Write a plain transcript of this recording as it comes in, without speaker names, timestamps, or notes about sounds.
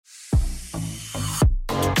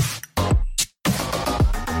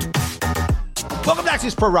Welcome to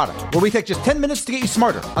Axios Pro Rata, where we take just 10 minutes to get you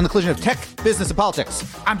smarter on the collision of tech, business, and politics.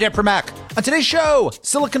 I'm Dan Primack. On today's show,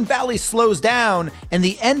 Silicon Valley slows down and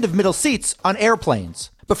the end of middle seats on airplanes.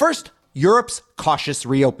 But first, Europe's cautious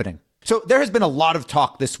reopening. So there has been a lot of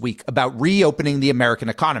talk this week about reopening the American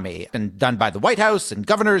economy, and done by the White House and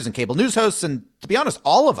governors and cable news hosts, and to be honest,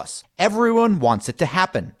 all of us. Everyone wants it to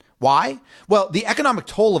happen. Why? Well, the economic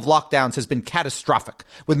toll of lockdowns has been catastrophic,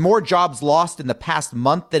 with more jobs lost in the past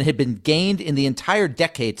month than had been gained in the entire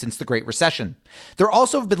decade since the Great Recession. There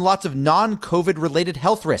also have been lots of non-COVID related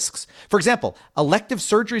health risks. For example, elective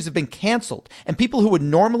surgeries have been canceled, and people who would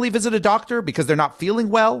normally visit a doctor because they're not feeling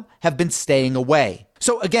well have been staying away.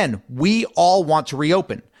 So again, we all want to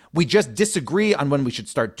reopen. We just disagree on when we should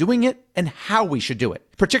start doing it and how we should do it,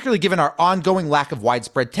 particularly given our ongoing lack of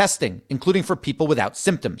widespread testing, including for people without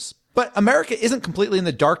symptoms. But America isn't completely in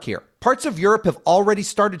the dark here. Parts of Europe have already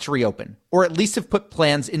started to reopen, or at least have put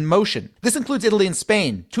plans in motion. This includes Italy and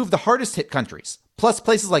Spain, two of the hardest hit countries, plus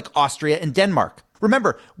places like Austria and Denmark.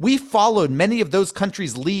 Remember, we followed many of those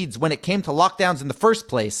countries' leads when it came to lockdowns in the first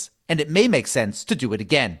place, and it may make sense to do it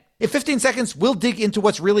again. In 15 seconds, we'll dig into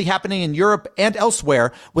what's really happening in Europe and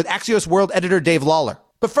elsewhere with Axios World editor Dave Lawler.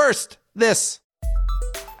 But first, this.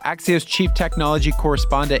 Axios chief technology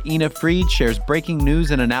correspondent Ina Fried shares breaking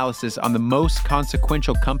news and analysis on the most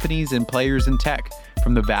consequential companies and players in tech,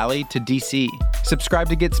 from the Valley to DC. Subscribe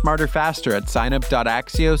to get smarter faster at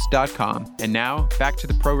signup.axios.com. And now, back to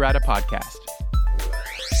the Pro Rata podcast.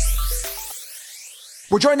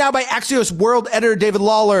 We're joined now by Axios World editor David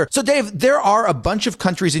Lawler. So Dave, there are a bunch of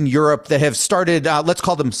countries in Europe that have started, let's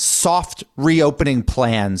call them soft reopening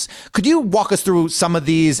plans. Could you walk us through some of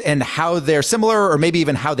these and how they're similar, or maybe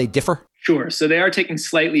even how they differ? Sure. So they are taking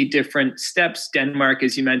slightly different steps. Denmark,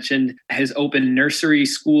 as you mentioned, has opened nursery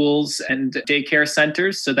schools and daycare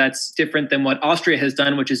centers. So that's different than what Austria has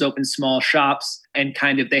done, which is open small shops. And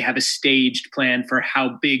kind of they have a staged plan for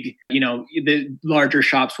how big, the larger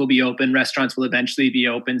shops will be open. Restaurants will eventually be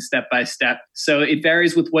open step by step. So it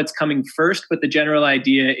varies with what's coming first. But the general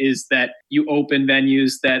idea is that you open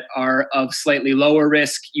venues that are of slightly lower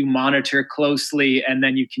risk, you monitor closely, and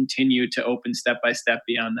then you continue to open step by step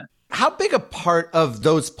beyond that. How big a part of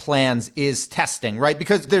those plans is testing, right?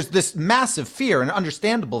 Because there's this massive fear, an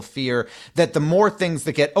understandable fear, that the more things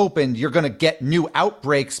that get opened, you're going to get new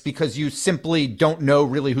outbreaks because you simply don't know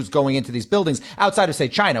really who's going into these buildings outside of, say,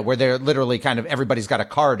 China, where they're literally kind of everybody's got a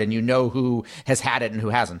card and you know who has had it and who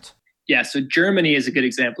hasn't. Yeah, so Germany is a good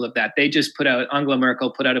example of that. They just Angela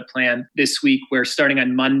Merkel put out a plan this week where starting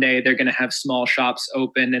on Monday, they're going to have small shops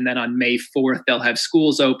open. And then on May 4th, they'll have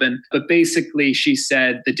schools open. But basically, she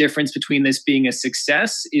said the difference between this being a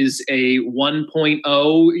success is a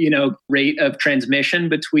 1.0, rate of transmission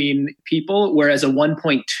between people, whereas a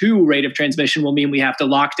 1.2 rate of transmission will mean we have to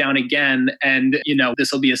lock down again. And,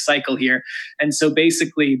 this will be a cycle here. And so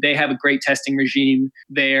basically, they have a great testing regime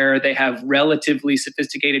there. They have relatively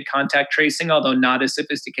sophisticated contact tracing, although not as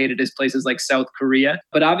sophisticated as places like South Korea.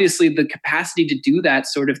 But obviously, the capacity to do that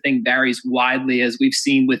sort of thing varies widely, as we've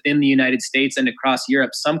seen within the United States and across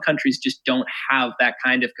Europe. Some countries just don't have that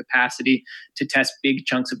kind of capacity to test big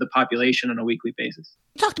chunks of the population on a weekly basis.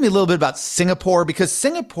 Talk to me a little bit about Singapore, because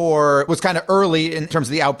Singapore was kind of early in terms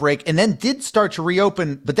of the outbreak and then did start to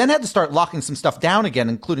reopen, but then had to start locking some stuff down again,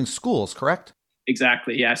 including schools, correct?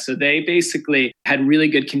 Exactly. Yeah. So they basically had really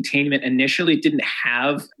good containment initially, didn't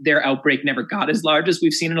have their outbreak, never got as large as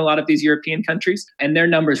we've seen in a lot of these European countries. And their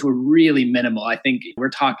numbers were really minimal. I think we're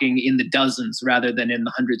talking in the dozens rather than in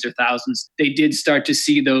the hundreds or thousands. They did start to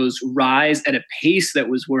see those rise at a pace that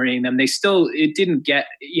was worrying them. It didn't get,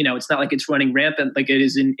 it's not like it's running rampant like it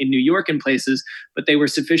is in New York and places, but they were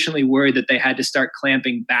sufficiently worried that they had to start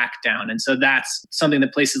clamping back down. And so that's something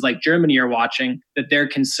that places like Germany are watching, that they're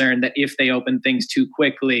concerned that if they open things too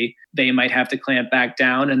quickly, they might have to clamp back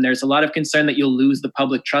down. And there's a lot of concern that you'll lose the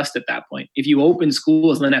public trust at that point. If you open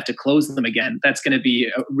schools and then have to close them again, that's going to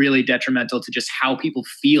be really detrimental to just how people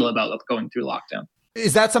feel about going through lockdown.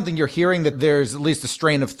 Is that something you're hearing, that there's at least a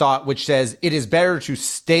strain of thought which says it is better to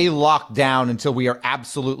stay locked down until we are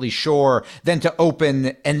absolutely sure than to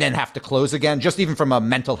open and then have to close again, just even from a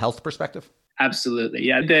mental health perspective? Absolutely.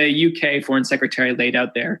 Yeah. The UK Foreign Secretary laid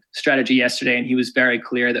out their strategy yesterday, and he was very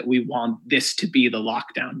clear that we want this to be the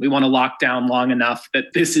lockdown. We want to lock down long enough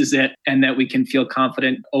that this is it and that we can feel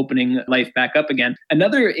confident opening life back up again.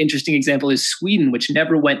 Another interesting example is Sweden, which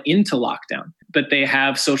never went into lockdown. but they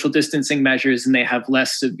have social distancing measures and they have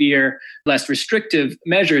less severe, less restrictive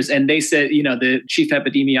measures. And they said, the chief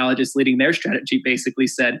epidemiologist leading their strategy basically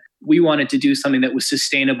said, we wanted to do something that was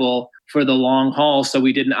sustainable for the long haul. So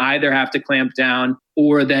we didn't either have to clamp down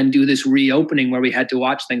or then do this reopening where we had to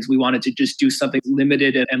watch things. We wanted to just do something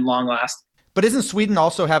limited and long lasting. But isn't Sweden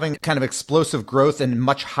also having kind of explosive growth and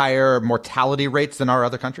much higher mortality rates than our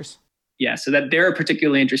other countries? Yeah, so that they're a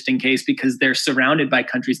particularly interesting case because they're surrounded by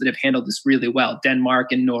countries that have handled this really well.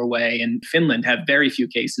 Denmark and Norway and Finland have very few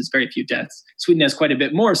cases, very few deaths. Sweden has quite a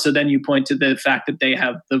bit more. So then you point to the fact that they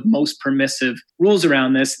have the most permissive rules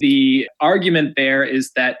around this. The argument there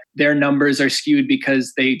is that their numbers are skewed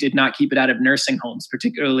because they did not keep it out of nursing homes,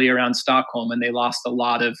 particularly around Stockholm, and they lost a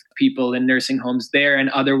lot of people in nursing homes there.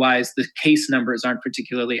 And otherwise, the case numbers aren't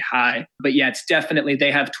particularly high. But yeah, it's definitely,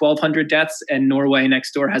 they have 1,200 deaths and Norway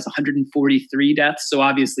next door has 143 deaths. So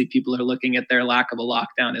obviously people are looking at their lack of a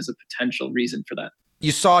lockdown as a potential reason for that.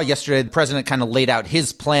 You saw yesterday the president kind of laid out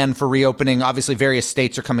his plan for reopening. Obviously, various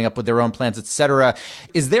states are coming up with their own plans, et cetera.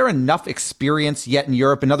 Is there enough experience yet in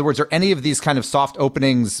Europe? In other words, are any of these kind of soft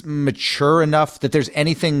openings mature enough that there's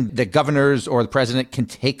anything that governors or the president can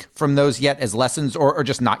take from those yet as lessons or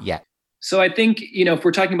just not yet? So I think, if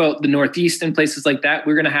we're talking about the Northeast and places like that,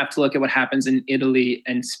 we're going to have to look at what happens in Italy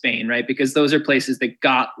and Spain, right? Because those are places that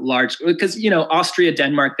got large, because, Austria,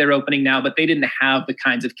 Denmark, they're opening now, but they didn't have the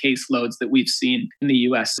kinds of caseloads that we've seen in the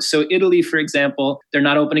US. So Italy, for example, they're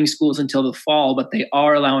not opening schools until the fall, but they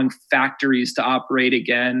are allowing factories to operate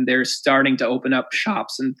again. They're starting to open up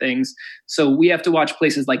shops and things. So we have to watch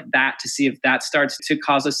places like that to see if that starts to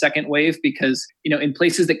cause a second wave, because, in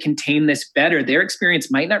places that contain this better, their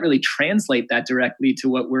experience might not really translate that directly to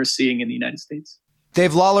what we're seeing in the United States.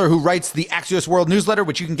 Dave Lawler, who writes the Axios World newsletter,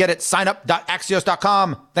 which you can get at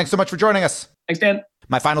signup.axios.com. Thanks so much for joining us. Thanks, Dan.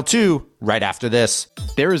 My final two right after this.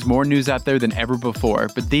 There is more news out there than ever before,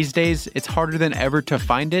 but these days it's harder than ever to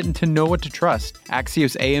find it and to know what to trust.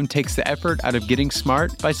 Axios AM takes the effort out of getting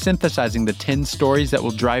smart by synthesizing the 10 stories that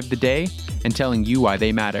will drive the day and telling you why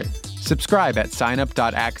they matter. Subscribe at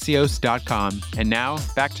signup.axios.com. And now,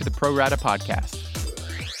 back to the Pro Rata podcast.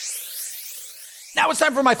 Now it's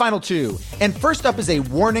time for my final two. And first up is a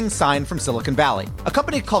warning sign from Silicon Valley. A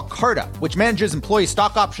company called Carta, which manages employee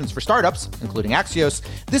stock options for startups, including Axios,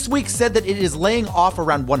 this week said that it is laying off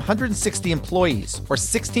around 160 employees, or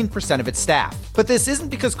 16% of its staff. But this isn't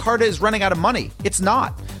because Carta is running out of money. It's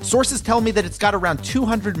not. Sources tell me that it's got around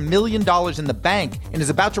 $200 million in the bank and is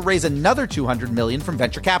about to raise another $200 million from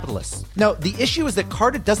venture capitalists. Now, the issue is that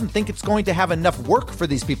Carta doesn't think it's going to have enough work for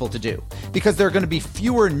these people to do, because there are going to be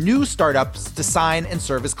fewer new startups to sign and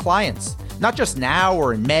serve as clients, not just now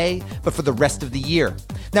or in May, but for the rest of the year.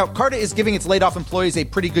 Now, Carta is giving its laid-off employees a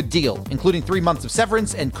pretty good deal, including 3 months of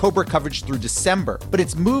severance and COBRA coverage through December. But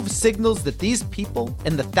its move signals that these people,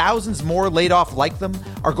 and the thousands more laid off like them,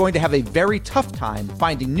 are going to have a very tough time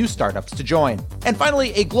finding new startups to join. And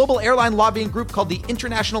finally, a global airline lobbying group called the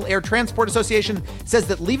International Air Transport Association says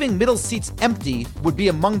that leaving middle seats empty would be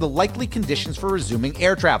among the likely conditions for resuming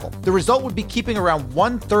air travel. The result would be keeping around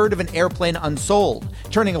 1/3 of an airplane unsold,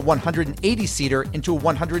 turning a 180-seater into a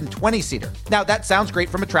 120-seater. Now, that sounds great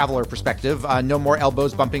from a traveler perspective, no more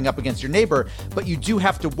elbows bumping up against your neighbor, but you do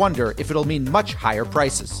have to wonder if it'll mean much higher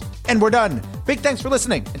prices. And we're done. Big thanks for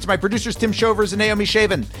listening. And to my producers, Tim Shovers and Naomi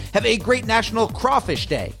Shavin. Have a great National Crawfish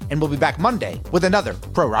Day, and we'll be back Monday with another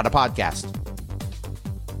Pro Rata podcast.